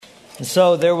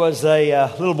So there was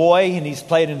a little boy, and he's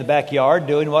playing in the backyard,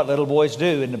 doing what little boys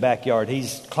do in the backyard.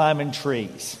 He's climbing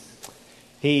trees.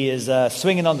 He is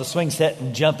swinging on the swing set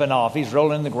and jumping off. He's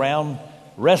rolling in the ground,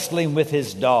 wrestling with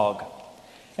his dog.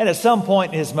 And at some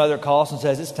point, his mother calls and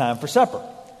says, it's time for supper.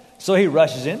 So he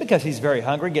rushes in because he's very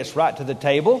hungry, gets right to the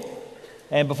table.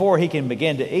 And before he can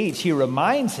begin to eat, she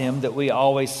reminds him that we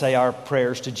always say our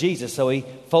prayers to Jesus. So he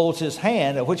folds his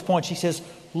hand, at which point she says,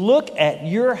 look at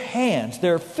your hands.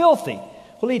 They're filthy.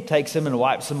 Well, he takes them and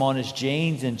wipes them on his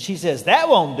jeans. And she says, that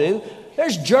won't do.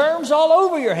 There's germs all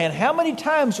over your hand. How many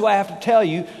times do I have to tell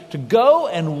you to go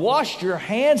and wash your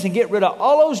hands and get rid of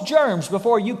all those germs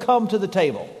before you come to the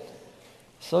table?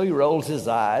 So he rolls his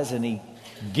eyes and he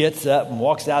gets up and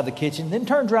walks out of the kitchen, then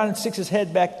turns around and sticks his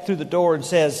head back through the door and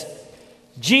says,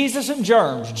 Jesus and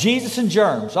germs, Jesus and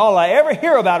germs. All I ever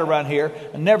hear about around here,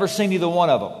 and never seen either one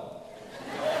of them.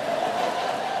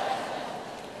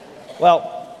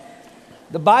 Well,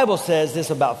 the Bible says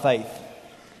this about faith,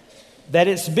 that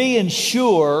it's being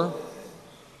sure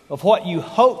of what you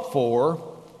hope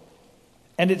for,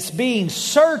 and it's being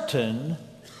certain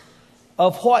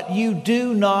of what you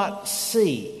do not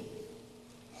see.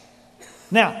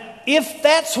 Now, if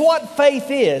that's what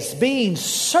faith is, being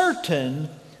certain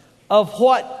of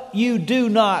what you do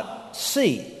not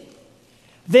see,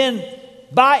 then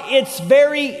by its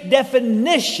very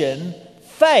definition,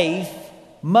 faith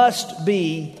must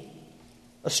be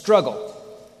a struggle.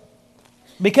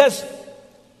 Because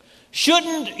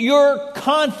shouldn't your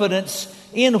confidence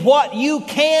in what you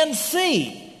can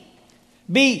see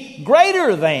be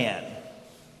greater than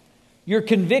your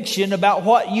conviction about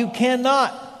what you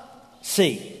cannot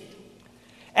see?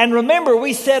 And remember,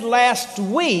 we said last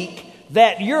week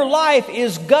that your life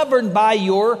is governed by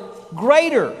your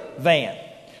greater than.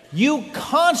 You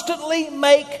constantly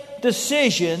make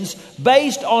decisions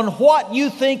based on what you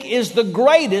think is the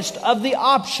greatest of the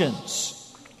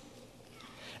options.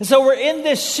 And so we're in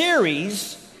this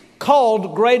series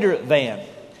called Greater Than.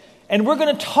 And we're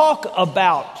going to talk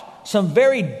about some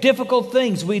very difficult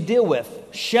things we deal with.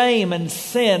 Shame and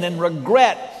sin and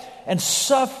regret and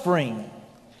suffering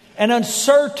and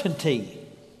uncertainty.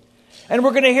 And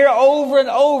we're going to hear over and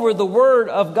over the Word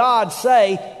of God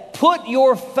say, put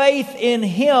your faith in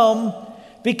Him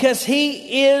because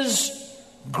He is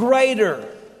greater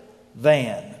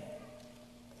than.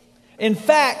 In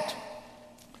fact,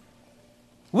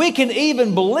 we can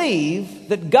even believe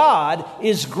that God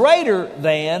is greater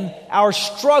than our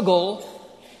struggle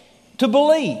to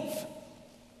believe.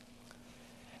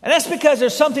 And that's because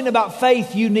there's something about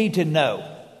faith you need to know.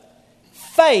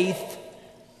 Faith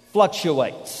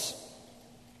fluctuates.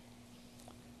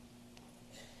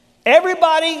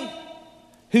 Everybody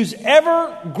who's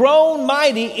ever grown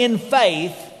mighty in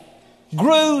faith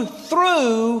grew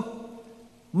through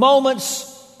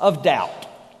moments of doubt.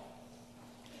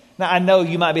 Now, I know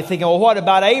you might be thinking, well, what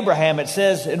about Abraham? It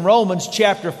says in Romans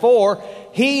chapter 4,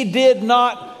 he did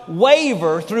not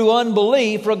waver through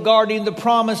unbelief regarding the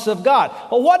promise of God.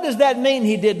 Well, what does that mean,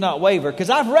 he did not waver? Because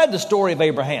I've read the story of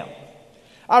Abraham.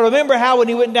 I remember how when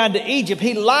he went down to Egypt,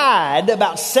 he lied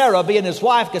about Sarah being his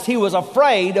wife because he was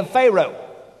afraid of Pharaoh.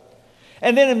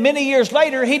 And then many years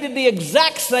later, he did the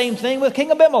exact same thing with King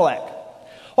Abimelech.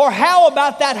 Or how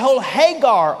about that whole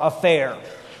Hagar affair,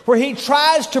 where he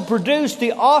tries to produce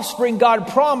the offspring God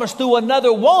promised through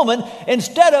another woman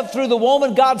instead of through the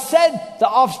woman God said the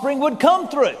offspring would come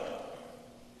through?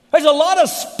 There's a lot of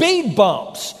speed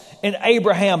bumps in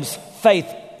Abraham's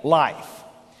faith life.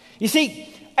 You see,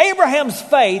 Abraham's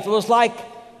faith was like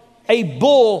a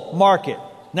bull market.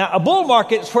 Now, a bull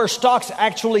market is where stocks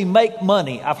actually make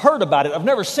money. I've heard about it. I've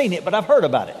never seen it, but I've heard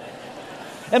about it.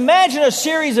 Imagine a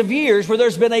series of years where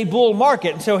there's been a bull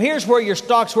market. And so here's where your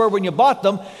stocks were when you bought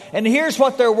them, and here's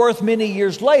what they're worth many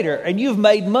years later, and you've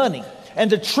made money.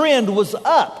 And the trend was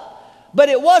up. But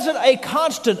it wasn't a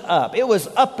constant up. It was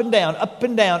up and down, up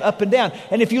and down, up and down.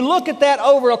 And if you look at that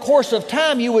over a course of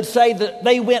time, you would say that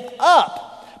they went up.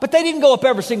 But they didn't go up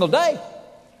every single day.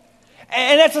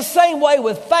 And that's the same way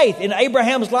with faith in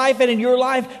Abraham's life and in your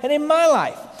life and in my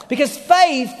life. Because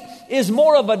faith is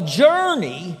more of a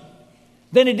journey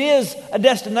than it is a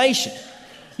destination.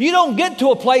 You don't get to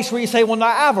a place where you say, well, now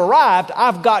I've arrived,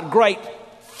 I've got great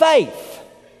faith.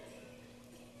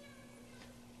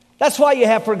 That's why you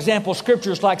have, for example,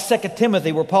 scriptures like 2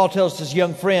 Timothy, where Paul tells his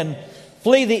young friend,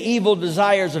 flee the evil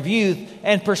desires of youth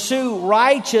and pursue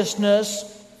righteousness,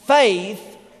 faith,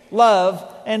 love,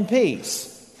 and peace.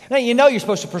 Now, you know you're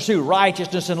supposed to pursue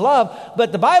righteousness and love,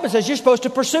 but the Bible says you're supposed to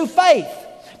pursue faith,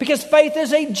 because faith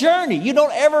is a journey. You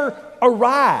don't ever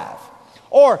arrive.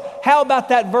 Or how about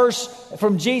that verse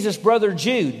from Jesus' brother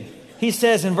Jude? he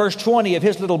says in verse 20 of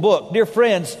his little book, "Dear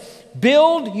friends,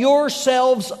 build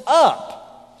yourselves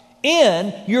up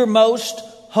in your most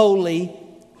holy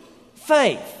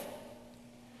faith."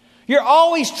 You're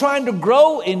always trying to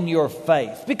grow in your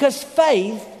faith because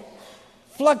faith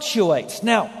fluctuates.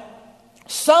 Now,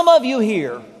 some of you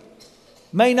here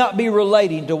may not be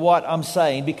relating to what I'm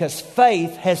saying because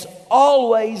faith has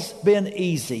always been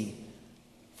easy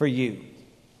for you.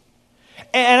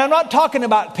 And I'm not talking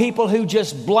about people who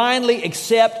just blindly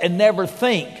accept and never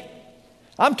think.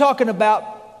 I'm talking about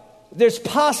there's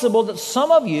possible that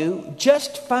some of you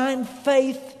just find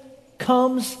faith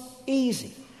comes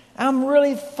easy. I'm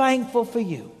really thankful for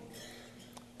you.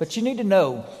 But you need to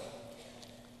know,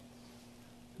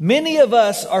 many of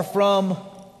us are from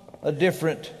a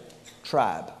different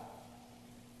tribe.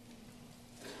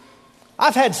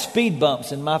 I've had speed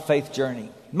bumps in my faith journey.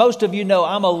 Most of you know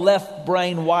I'm a left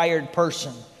brain wired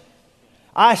person.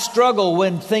 I struggle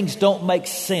when things don't make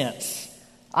sense.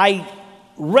 I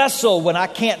wrestle when I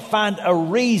can't find a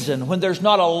reason, when there's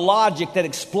not a logic that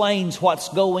explains what's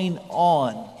going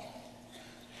on.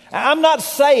 I'm not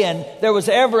saying there was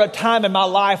ever a time in my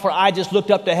life where I just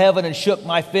looked up to heaven and shook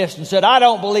my fist and said, I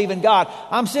don't believe in God.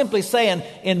 I'm simply saying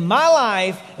in my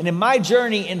life and in my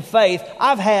journey in faith,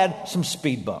 I've had some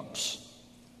speed bumps.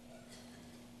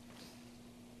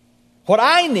 What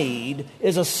I need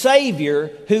is a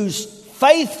Savior whose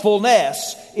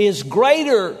faithfulness is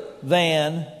greater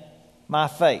than my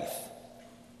faith.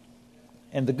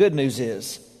 And the good news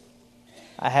is,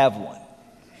 I have one.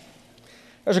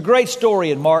 There's a great story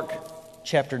in Mark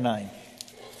chapter 9.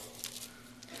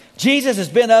 Jesus has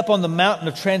been up on the mountain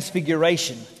of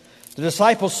Transfiguration. The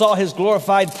disciples saw his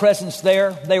glorified presence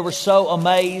there. They were so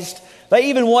amazed. They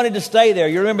even wanted to stay there.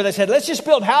 You remember they said, let's just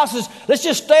build houses. Let's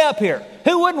just stay up here.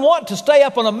 Who wouldn't want to stay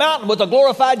up on a mountain with a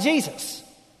glorified Jesus?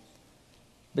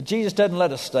 But Jesus doesn't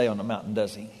let us stay on the mountain,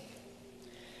 does he?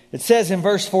 It says in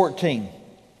verse 14,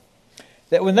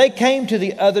 that when they came to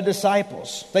the other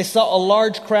disciples, they saw a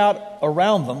large crowd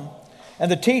around them and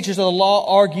the teachers of the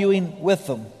law arguing with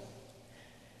them.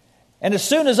 And as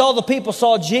soon as all the people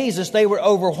saw Jesus, they were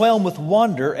overwhelmed with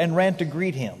wonder and ran to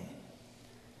greet him.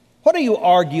 What are you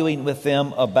arguing with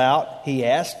them about? He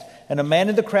asked. And a man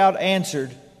in the crowd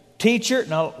answered, Teacher,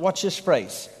 now watch this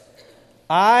phrase.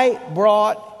 I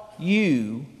brought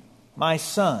you my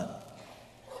son,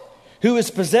 who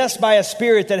is possessed by a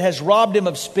spirit that has robbed him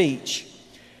of speech.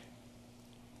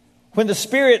 When the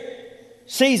spirit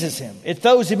seizes him, it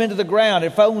throws him into the ground,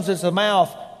 it foams his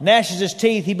mouth, gnashes his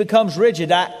teeth, he becomes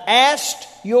rigid. I asked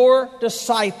your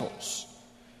disciples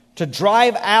to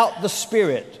drive out the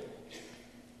spirit,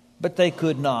 but they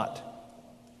could not.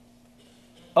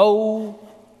 O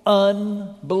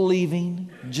unbelieving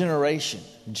generation,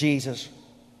 Jesus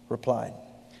replied.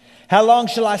 How long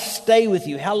shall I stay with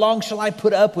you? How long shall I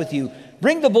put up with you?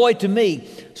 Bring the boy to me.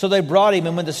 So they brought him,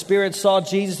 and when the spirit saw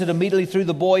Jesus, it immediately threw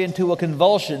the boy into a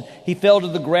convulsion. He fell to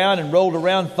the ground and rolled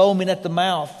around, foaming at the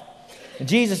mouth. And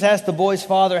Jesus asked the boy's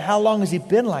father, how long has he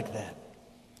been like that?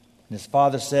 And his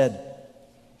father said,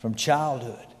 from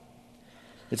childhood.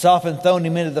 It's often thrown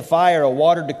him into the fire or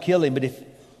water to kill him. But if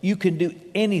you can do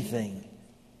anything,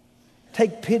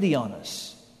 take pity on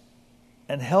us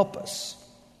and help us.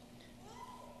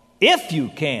 If you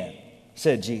can,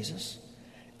 said Jesus.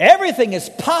 Everything is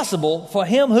possible for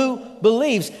him who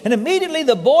believes. And immediately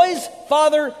the boy's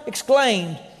father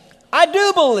exclaimed, I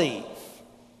do believe.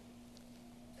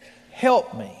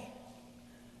 Help me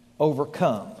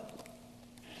overcome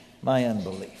my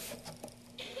unbelief.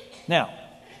 Now,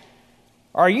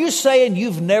 are you saying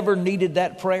you've never needed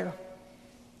that prayer?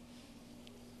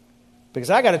 Because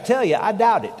I got to tell you, I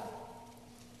doubt it.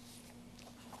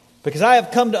 Because I have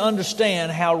come to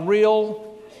understand how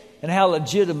real and how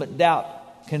legitimate doubt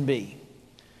can be.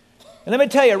 And let me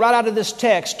tell you right out of this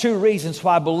text, two reasons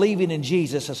why believing in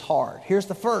Jesus is hard. Here's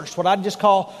the first, what I just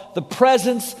call the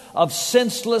presence of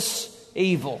senseless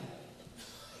evil.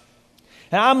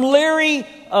 Now, I'm leery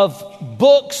of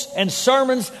books and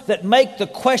sermons that make the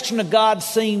question of God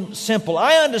seem simple.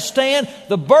 I understand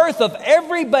the birth of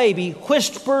every baby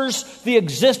whispers the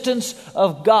existence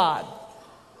of God.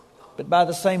 But by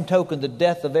the same token, the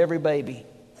death of every baby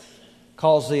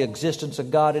calls the existence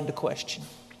of God into question.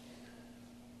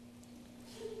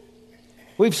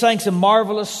 We've sang some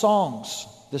marvelous songs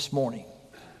this morning.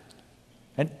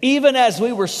 And even as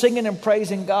we were singing and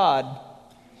praising God,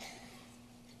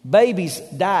 babies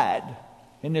died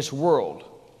in this world.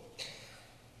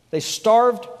 They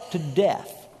starved to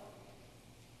death.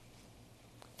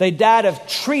 They died of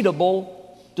treatable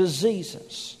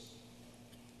diseases.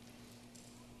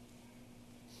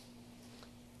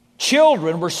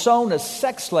 Children were sown as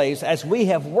sex slaves as we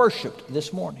have worshiped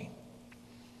this morning.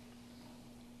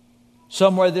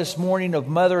 Somewhere this morning, a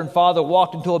mother and father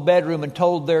walked into a bedroom and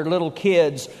told their little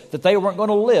kids that they weren't going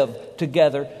to live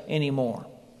together anymore.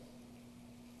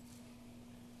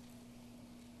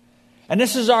 And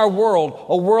this is our world,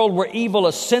 a world where evil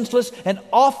is senseless, and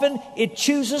often it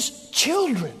chooses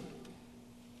children.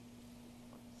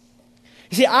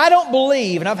 You see, I don't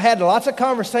believe, and I've had lots of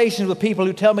conversations with people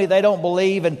who tell me they don't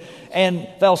believe, and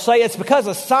they'll say it's because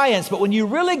of science, but when you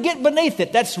really get beneath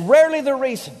it, that's rarely the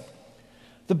reason.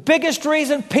 The biggest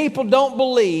reason people don't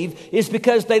believe is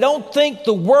because they don't think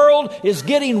the world is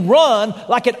getting run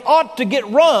like it ought to get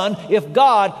run if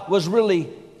God was really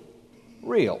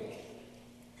real.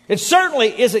 It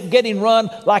certainly isn't getting run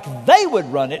like they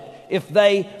would run it if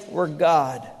they were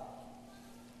God.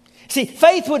 See,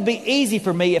 faith would be easy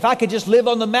for me if I could just live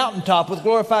on the mountaintop with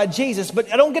glorified Jesus,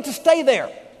 but I don't get to stay there.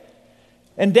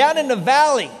 And down in the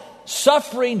valley,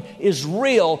 suffering is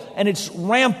real and it's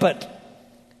rampant.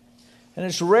 And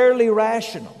it's rarely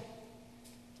rational.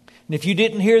 And if you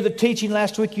didn't hear the teaching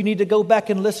last week, you need to go back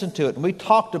and listen to it. And we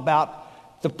talked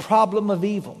about the problem of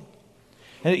evil.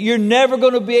 And that you're never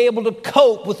going to be able to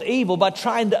cope with evil by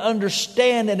trying to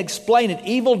understand and explain it.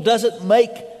 Evil doesn't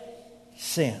make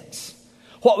sense.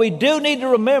 What we do need to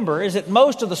remember is that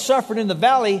most of the suffering in the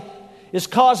valley is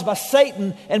caused by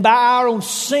Satan and by our own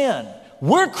sin.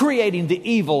 We're creating the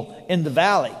evil in the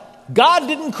valley. God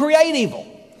didn't create evil.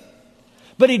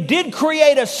 But He did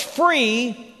create us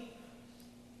free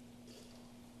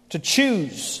to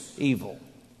choose evil.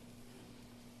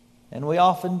 And we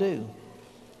often do.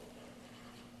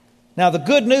 Now, the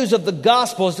good news of the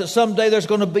gospel is that someday there's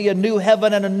going to be a new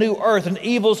heaven and a new earth, and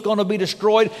evil's going to be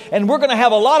destroyed, and we're going to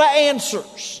have a lot of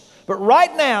answers. But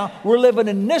right now, we're living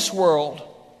in this world,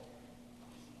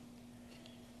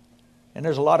 and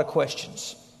there's a lot of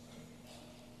questions.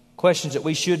 Questions that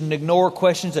we shouldn't ignore,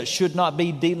 questions that should not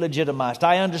be delegitimized.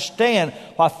 I understand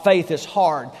why faith is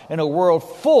hard in a world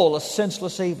full of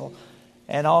senseless evil.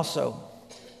 And also,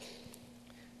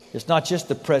 it's not just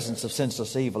the presence of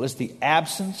senseless evil, it's the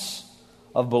absence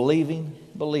of believing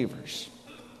believers.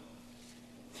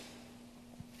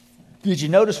 Did you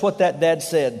notice what that dad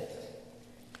said?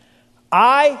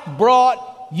 I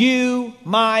brought you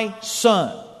my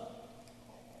son.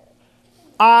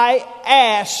 I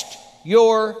asked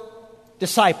your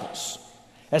disciples.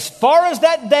 As far as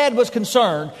that dad was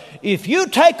concerned, if you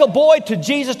take a boy to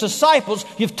Jesus' disciples,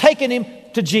 you've taken him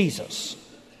to Jesus.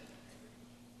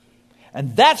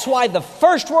 And that's why the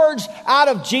first words out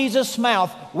of Jesus'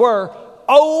 mouth were,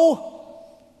 "Oh,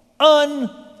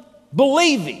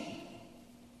 unbelieving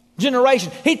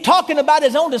generation." He's talking about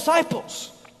his own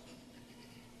disciples.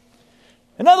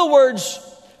 In other words,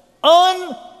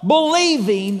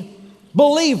 unbelieving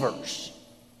believers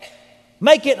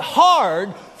make it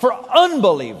hard for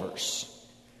unbelievers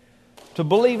to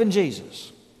believe in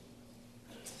Jesus.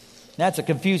 That's a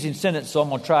confusing sentence, so I'm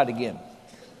going to try it again.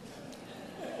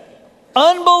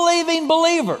 Unbelieving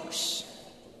believers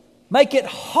make it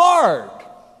hard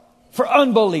for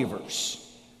unbelievers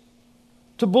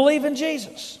to believe in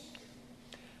Jesus.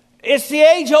 It's the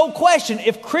age-old question.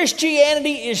 If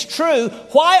Christianity is true,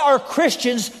 why are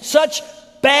Christians such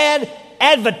bad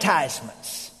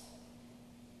advertisements?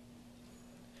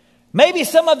 Maybe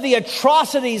some of the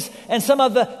atrocities and some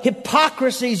of the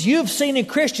hypocrisies you've seen in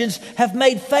Christians have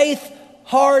made faith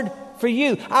hard for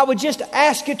you. I would just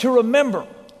ask you to remember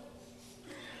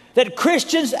that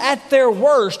Christians at their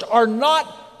worst are not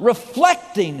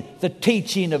reflecting the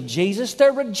teaching of Jesus.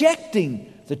 They're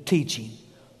rejecting the teaching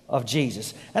of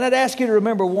Jesus. And I'd ask you to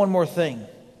remember one more thing.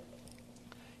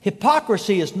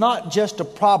 Hypocrisy is not just a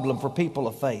problem for people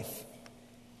of faith.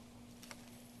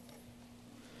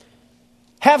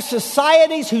 Have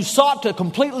societies who sought to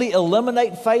completely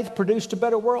eliminate faith produced a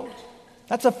better world?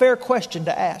 That's a fair question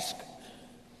to ask.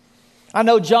 I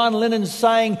know John Lennon's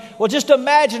saying, well, just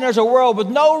imagine there's a world with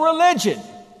no religion.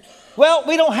 Well,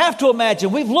 we don't have to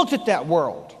imagine. We've looked at that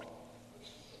world.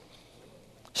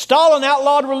 Stalin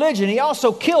outlawed religion. He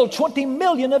also killed 20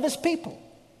 million of his people.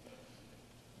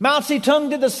 Mao Zedong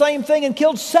did the same thing and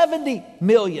killed 70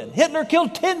 million. Hitler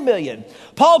killed 10 million.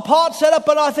 Pol Pot set up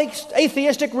an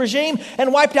atheistic regime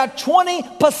and wiped out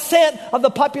 20% of the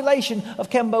population of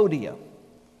Cambodia.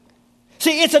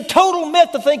 See, it's a total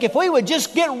myth to think if we would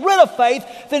just get rid of faith,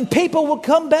 then people will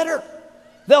come better.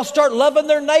 They'll start loving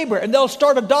their neighbor, and they'll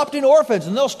start adopting orphans,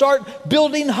 and they'll start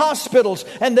building hospitals,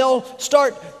 and they'll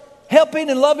start helping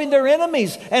and loving their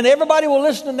enemies, and everybody will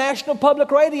listen to National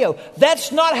Public Radio.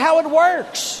 That's not how it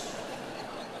works.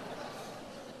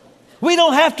 We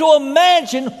don't have to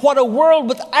imagine what a world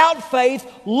without faith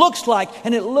looks like,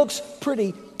 and it looks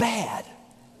pretty bad.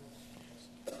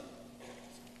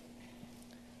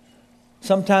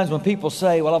 Sometimes when people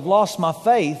say, well, I've lost my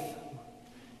faith,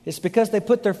 it's because they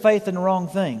put their faith in the wrong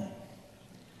thing.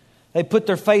 They put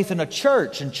their faith in a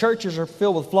church, and churches are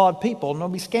filled with flawed people, and there'll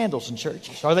be scandals in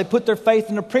churches. Or they put their faith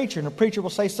in a preacher, and the preacher will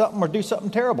say something or do something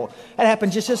terrible. That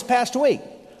happened just this past week.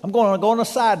 I'm going to go on a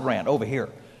side rant over here.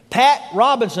 Pat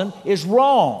Robinson is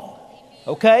wrong,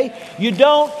 okay? You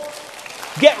don't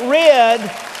get rid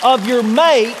of your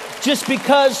mate just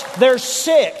because they're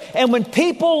sick. And when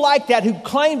people like that who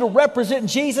claim to represent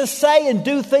Jesus say and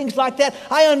do things like that,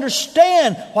 I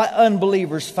understand why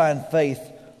unbelievers find faith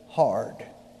hard.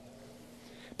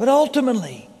 But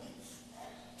ultimately,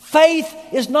 faith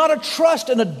is not a trust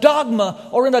in a dogma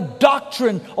or in a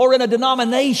doctrine or in a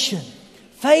denomination.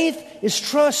 Faith is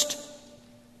trust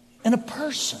in a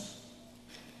person.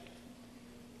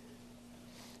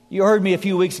 You heard me a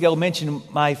few weeks ago mention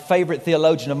my favorite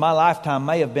theologian of my lifetime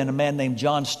may have been a man named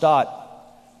John Stott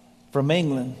from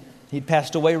England. He'd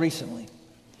passed away recently.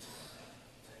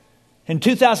 In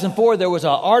 2004, there was an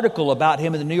article about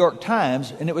him in the New York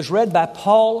Times, and it was read by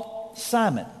Paul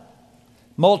Simon,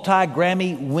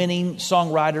 multi-Grammy-winning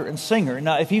songwriter and singer.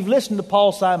 Now, if you've listened to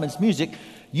Paul Simon's music,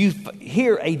 you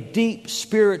hear a deep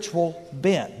spiritual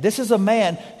bent. This is a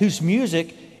man whose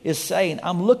music is saying,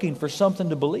 I'm looking for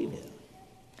something to believe in.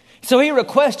 So he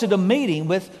requested a meeting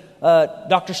with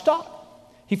Dr. Stott.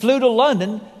 He flew to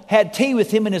London, had tea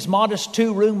with him in his modest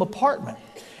 2-room apartment.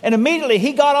 And immediately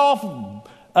he got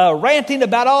off ranting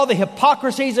about all the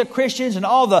hypocrisies of Christians and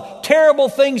all the terrible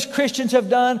things Christians have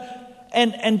done.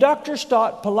 And Dr.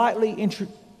 Stott politely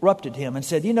interrupted him and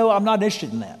said, I'm not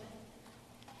interested in that.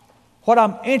 What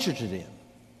I'm interested in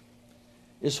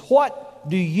is, what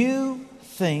do you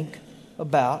think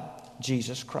about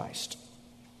Jesus Christ?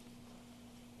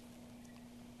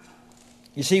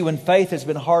 You see, when faith has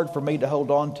been hard for me to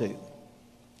hold on to,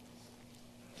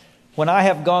 when I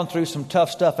have gone through some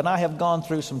tough stuff, and I have gone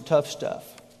through some tough stuff,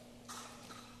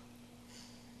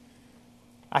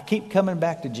 I keep coming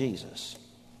back to Jesus.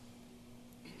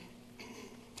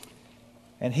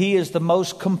 And He is the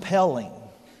most compelling.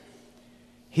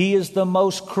 He is the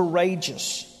most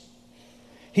courageous.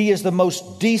 He is the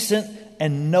most decent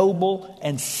and noble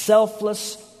and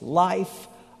selfless life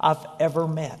I've ever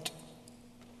met.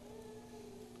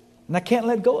 And I can't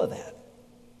let go of that.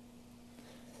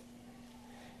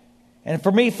 And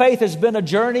for me, faith has been a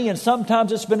journey, and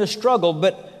sometimes it's been a struggle,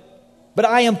 but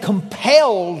I am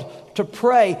compelled to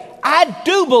pray, I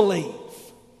do believe.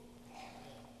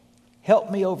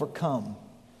 Help me overcome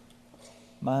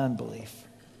my unbelief.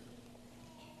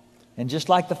 And just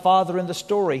like the father in the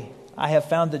story, I have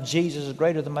found that Jesus is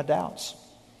greater than my doubts.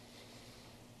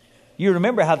 You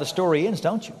remember how the story ends,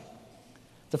 don't you?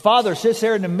 The father sits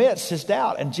there and admits his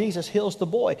doubt, and Jesus heals the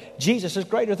boy. Jesus is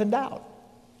greater than doubt.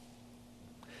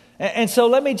 And so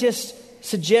let me just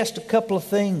suggest a couple of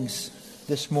things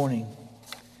this morning.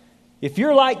 If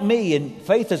you're like me and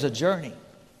faith is a journey,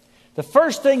 the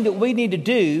first thing that we need to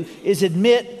do is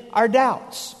admit our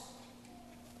doubts.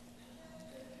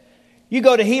 You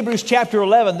go to Hebrews chapter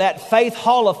 11, that faith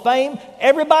hall of fame,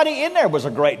 everybody in there was a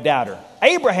great doubter.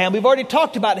 Abraham, we've already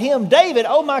talked about him. David,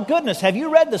 oh my goodness, have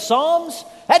you read the Psalms?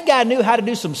 That guy knew how to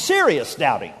do some serious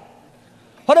doubting.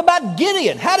 What about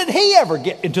Gideon? How did he ever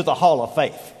get into the hall of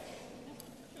faith?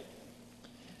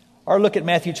 Or look at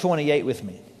Matthew 28 with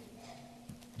me.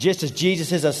 Just as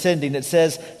Jesus is ascending, it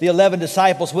says, the 11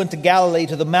 disciples went to Galilee,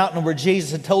 to the mountain where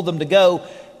Jesus had told them to go.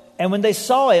 And when they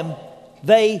saw him,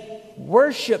 they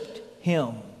worshiped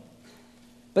him.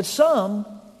 But some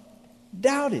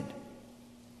doubted.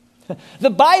 The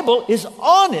Bible is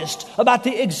honest about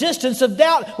the existence of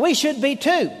doubt. We should be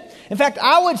too. In fact,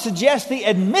 I would suggest the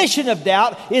admission of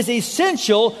doubt is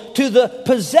essential to the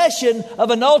possession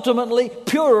of an ultimately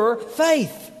purer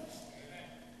faith.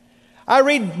 I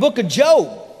read the book of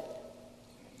Job,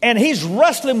 and he's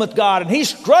wrestling with God, and he's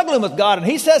struggling with God, and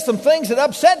he says some things that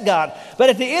upset God. But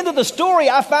at the end of the story,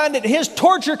 I find that his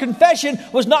torture confession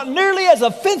was not nearly as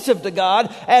offensive to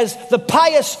God as the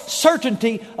pious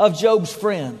certainty of Job's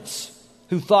friends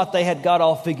who thought they had God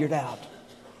all figured out.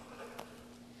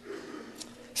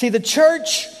 See, the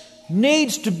church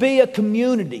needs to be a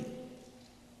community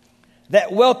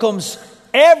that welcomes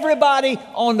everybody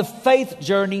on the faith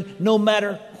journey, no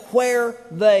matter where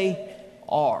they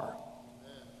are.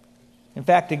 In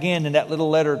fact, again, in that little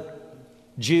letter,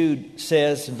 Jude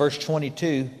says in verse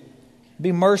 22,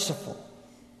 be merciful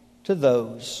to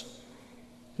those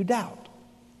who doubt.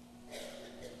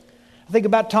 I think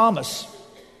about Thomas.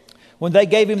 When they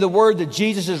gave him the word that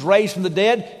Jesus is raised from the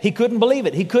dead, he couldn't believe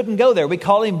it. He couldn't go there. We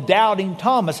call him Doubting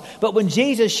Thomas. But when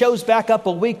Jesus shows back up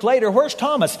a week later, where's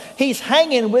Thomas? He's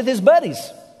hanging with his buddies.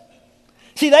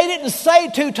 See, they didn't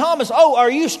say to Thomas, oh, are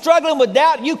you struggling with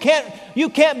doubt? You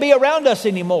can't be around us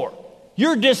anymore.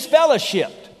 You're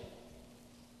disfellowshipped.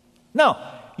 No,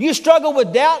 you struggle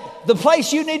with doubt, the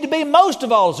place you need to be most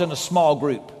of all is in a small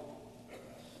group.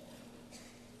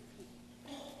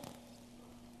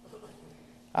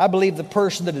 I believe the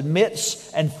person that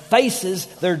admits and faces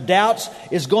their doubts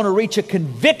is going to reach a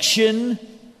conviction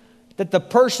that the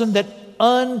person that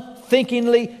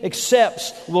unthinkingly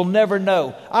accepts will never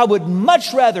know. I would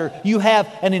much rather you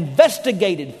have an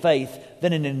investigated faith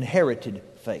than an inherited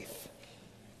faith.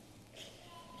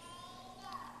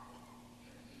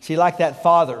 See, like that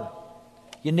father,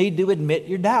 you need to admit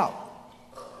your doubt.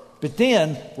 But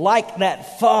then, like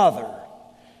that father,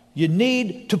 you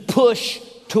need to push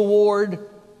toward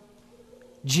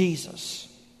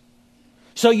Jesus.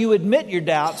 So you admit your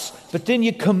doubts, but then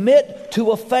you commit to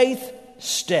a faith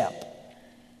step.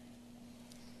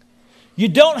 You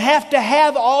don't have to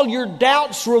have all your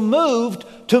doubts removed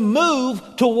to move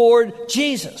toward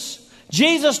Jesus.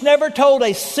 Jesus never told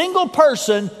a single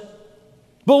person,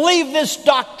 believe this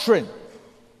doctrine.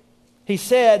 He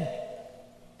said,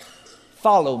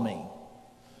 follow me.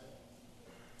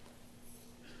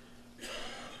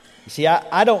 You see,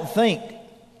 I don't think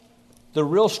the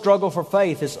real struggle for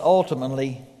faith is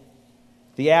ultimately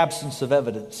the absence of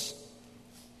evidence.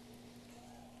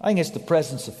 I think it's the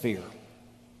presence of fear.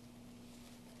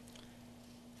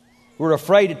 We're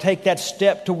afraid to take that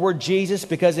step toward Jesus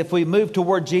because if we move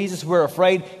toward Jesus, we're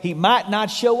afraid he might not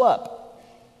show up.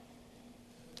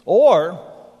 Or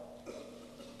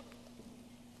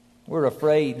we're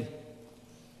afraid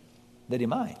that he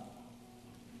might.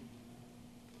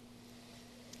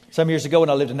 Some years ago when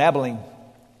I lived in Abilene,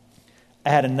 I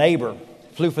had a neighbor,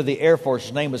 flew for the Air Force.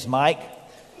 His name was Mike.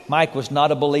 Mike was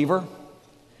not a believer.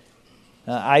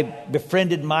 I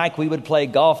befriended Mike. We would play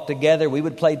golf together. We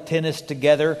would play tennis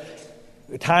together.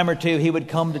 A time or two, he would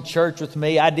come to church with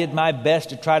me. I did my best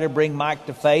to try to bring Mike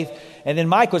to faith. And then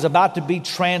Mike was about to be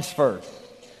transferred.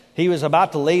 He was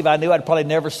about to leave. I knew I'd probably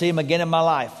never see him again in my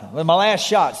life. It was my last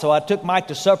shot, so I took Mike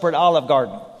to supper at Olive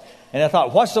Garden. And I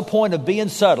thought, what's the point of being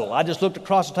subtle? I just looked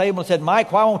across the table and said,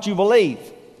 Mike, why won't you believe?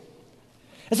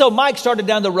 And so Mike started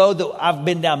down the road that I've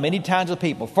been down many times with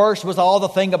people. First was all the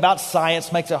thing about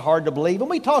science makes it hard to believe. And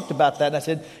we talked about that. And I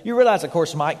said, you realize, of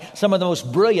course, Mike, some of the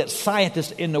most brilliant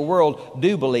scientists in the world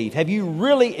do believe. Have you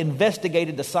really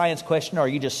investigated the science question, or are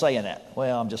you just saying that?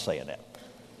 Well, I'm just saying that.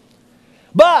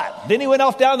 But then he went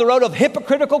off down the road of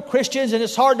hypocritical Christians, and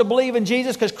it's hard to believe in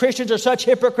Jesus because Christians are such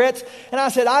hypocrites. And I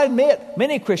said, I admit,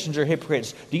 many Christians are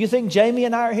hypocrites. Do you think Jamie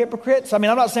and I are hypocrites? I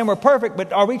mean, I'm not saying we're perfect,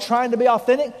 but are we trying to be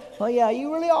authentic? Well, yeah,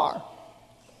 you really are.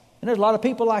 And there's a lot of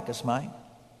people like us, Mike.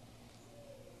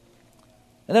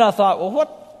 And then I thought, well,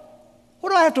 what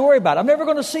do I have to worry about? I'm never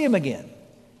going to see him again.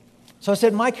 So I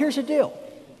said, Mike, here's the deal.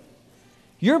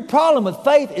 Your problem with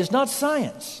faith is not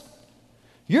science.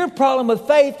 Your problem with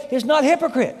faith is not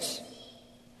hypocrites.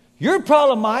 Your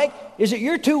problem, Mike, is that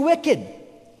you're too wicked.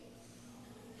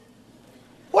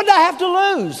 What did I have to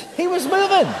lose? He was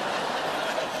moving.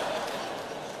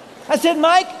 I said,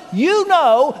 Mike, you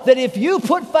know that if you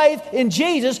put faith in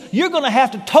Jesus, you're going to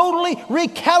have to totally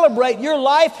recalibrate your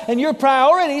life and your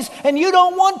priorities, and you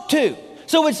don't want to.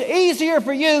 So it's easier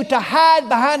for you to hide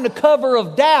behind the cover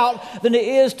of doubt than it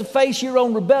is to face your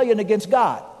own rebellion against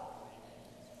God.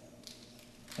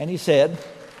 And he said,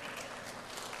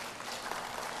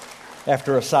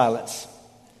 after a silence,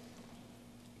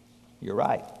 you're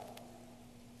right.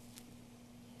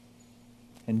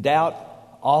 And doubt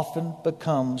often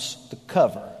becomes the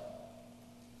cover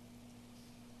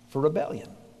for rebellion.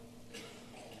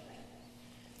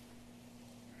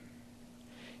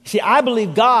 See, I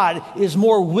believe God is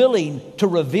more willing to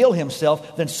reveal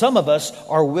himself than some of us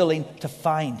are willing to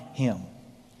find him.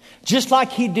 Just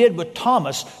like he did with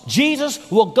Thomas, Jesus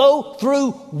will go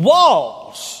through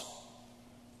walls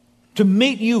to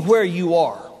meet you where you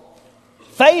are.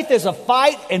 Faith is a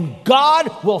fight, and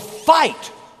God will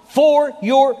fight for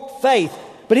your faith.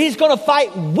 But he's going to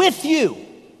fight with you,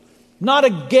 not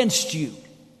against you.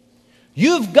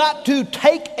 You've got to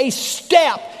take a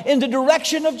step in the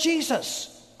direction of Jesus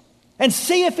and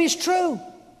see if he's true.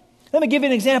 Let me give you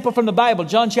an example from the Bible.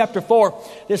 John chapter 4,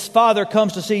 this father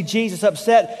comes to see Jesus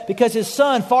upset because his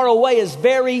son far away is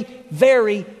very,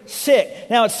 very sick.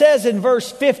 Now it says in verse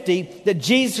 50 that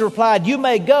Jesus replied, you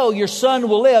may go, your son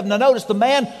will live. Now notice the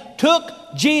man took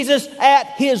Jesus at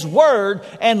his word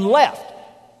and left.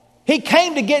 He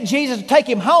came to get Jesus to take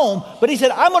him home, but he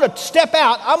said, I'm going to step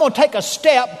out. I'm going to take a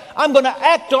step. I'm going to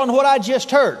act on what I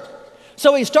just heard.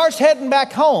 So he starts heading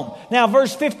back home. Now,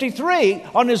 verse 53,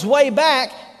 on his way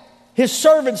back, his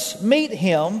servants meet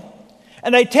him,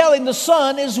 and they tell him the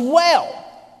son is well.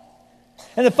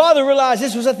 And the father realized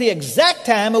this was at the exact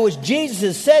time at which Jesus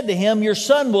had said to him, your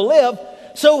son will live.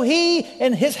 So he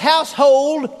and his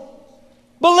household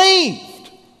believed.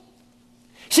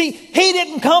 See, he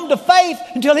didn't come to faith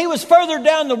until he was further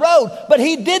down the road, but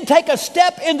he did take a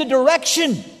step in the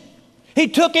direction. He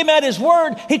took him at his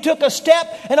word. He took a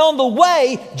step, and on the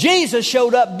way, Jesus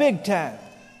showed up big time.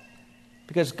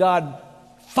 Because God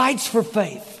fights for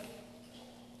faith.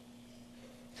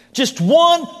 Just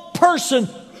one person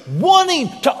wanting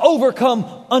to overcome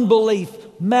unbelief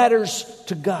matters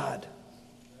to God.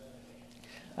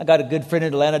 I got a good friend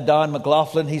in Atlanta, Don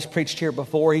McLaughlin. He's preached here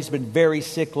before. He's been very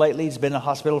sick lately. He's been in the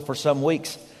hospital for some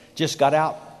weeks. Just got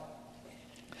out.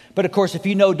 But of course, if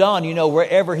you know Don, you know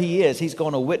wherever he is, he's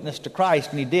going to witness to Christ.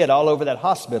 And he did all over that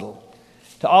hospital.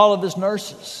 To all of his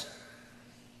nurses.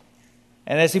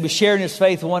 And as he was sharing his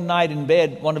faith one night in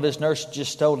bed, one of his nurses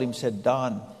just told him, said,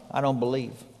 Don, I don't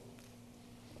believe.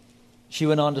 She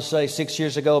went on to say, 6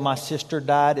 years ago, my sister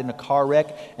died in a car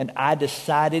wreck. And I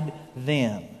decided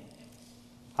then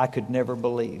I could never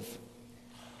believe.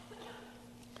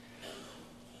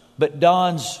 But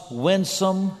Don's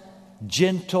winsome,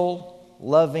 gentle,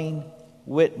 loving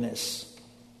witness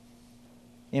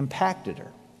impacted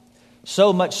her.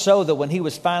 So much so that when he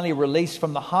was finally released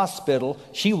from the hospital,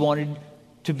 she wanted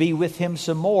to be with him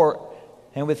some more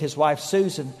and with his wife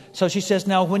Susan. So she says,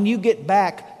 now when you get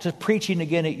back to preaching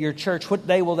again at your church, what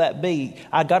day will that be?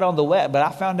 I got on the web, but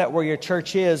I found out where your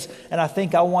church is, and I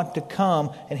think I want to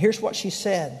come. And here's what she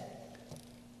said.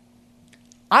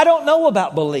 I don't know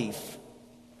about belief,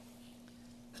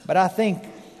 but I think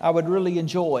I would really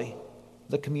enjoy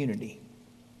the community.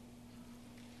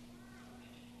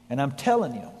 And I'm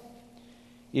telling you,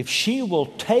 if she will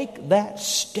take that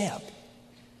step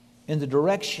in the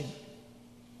direction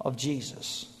of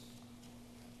Jesus,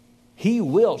 He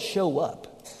will show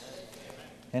up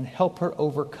and help her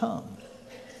overcome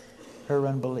her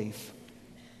unbelief.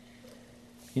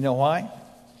 You know why?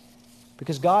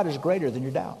 Because God is greater than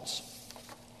your doubts.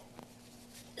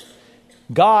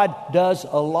 God does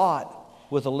a lot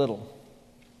with a little.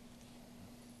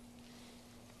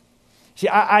 See,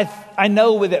 I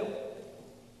know that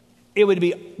it would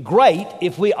be great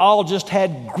if we all just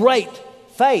had great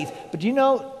faith. But you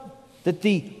know that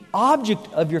the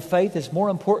object of your faith is more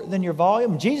important than your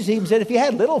volume? Jesus even said if you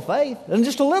had little faith, then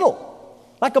just a little,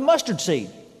 like a mustard seed,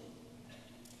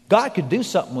 God could do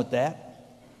something with that.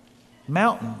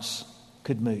 Mountains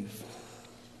could move.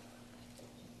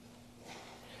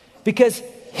 Because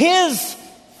His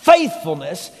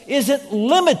faithfulness isn't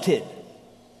limited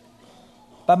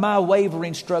by my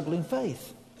wavering, struggling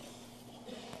faith.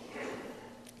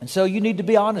 And so you need to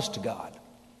be honest to God.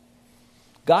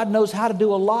 God knows how to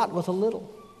do a lot with a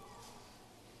little.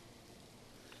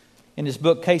 In his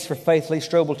book, Case for Faith, Lee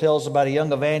Strobel tells about a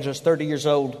young evangelist, 30 years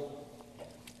old.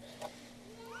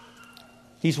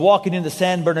 He's walking in the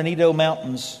San Bernardino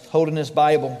Mountains, holding his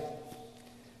Bible.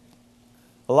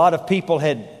 A lot of people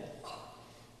had,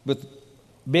 with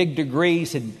big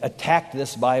degrees, had attacked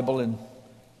this Bible and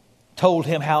told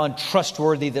him how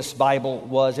untrustworthy this Bible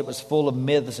was. It was full of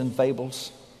myths and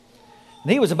fables.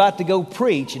 And he was about to go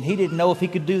preach, and he didn't know if he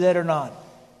could do that or not.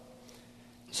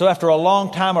 So after a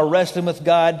long time of wrestling with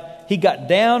God, he got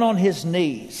down on his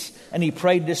knees, and he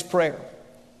prayed this prayer.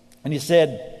 And he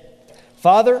said,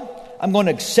 Father, I'm going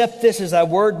to accept this as thy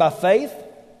word by faith.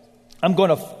 I'm going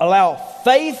to allow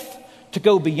faith to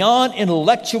go beyond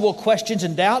intellectual questions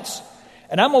and doubts.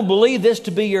 And I'm going to believe this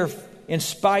to be your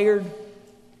inspired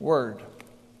word.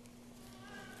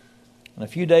 And a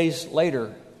few days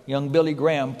later, young Billy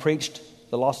Graham preached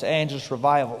the Los Angeles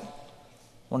Revival,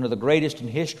 one of the greatest in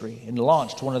history, and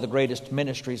launched one of the greatest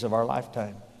ministries of our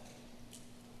lifetime.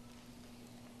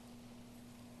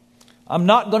 I'm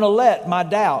not going to let my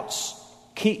doubts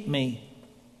keep me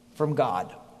from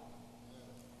God,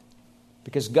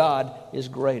 because God is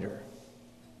greater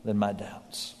than my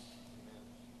doubts.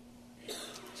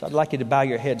 So I'd like you to bow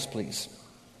your heads, please.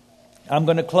 I'm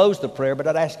going to close the prayer, but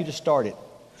I'd ask you to start it.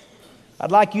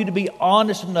 I'd like you to be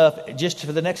honest enough just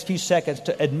for the next few seconds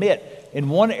to admit in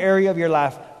one area of your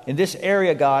life, in this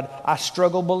area, God, I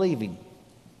struggle believing.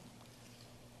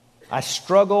 I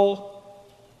struggle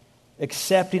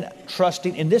accepting,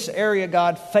 trusting. In this area,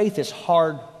 God, faith is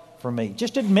hard for me.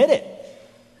 Just admit it.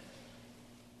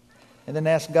 And then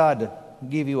ask God to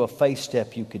give you a faith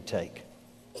step you could take.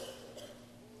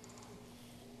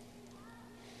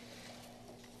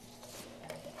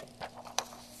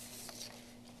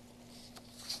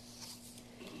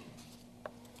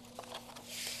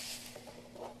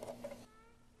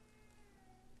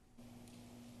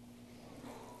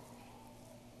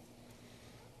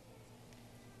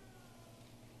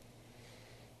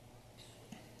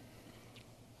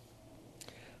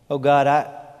 Oh God,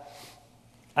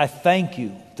 I thank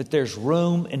you that there's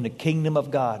room in the kingdom of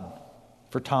God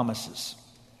for Thomases.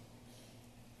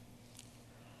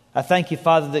 I thank you,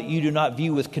 Father, that you do not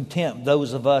view with contempt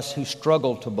those of us who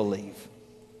struggle to believe,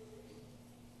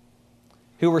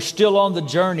 who are still on the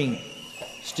journey,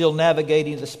 still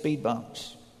navigating the speed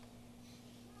bumps.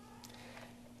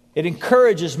 It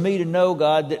encourages me to know,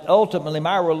 God, that ultimately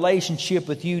my relationship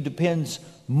with you depends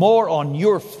more on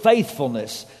your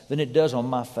faithfulness than it does on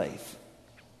my faith.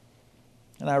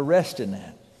 And I rest in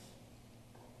that.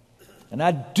 And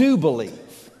I do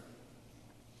believe.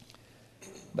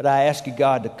 But I ask you,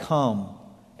 God, to come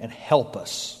and help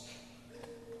us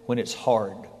when it's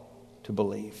hard to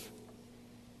believe.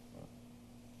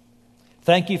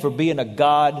 Thank you for being a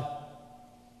God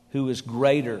who is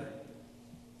greater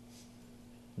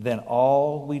than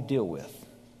all we deal with.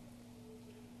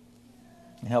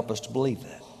 And help us to believe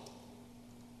that.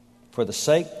 For the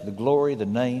sake, the glory, the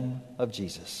name of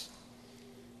Jesus.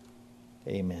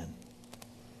 Amen.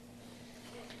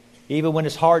 Even when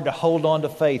it's hard to hold on to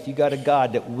faith, you got a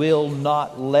God that will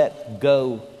not let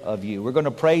go of you. We're going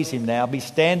to praise Him now. Be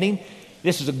standing.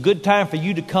 This is a good time for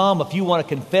you to come. If you want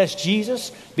to confess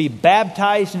Jesus, be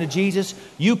baptized into Jesus,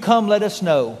 you come let us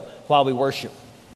know while we worship.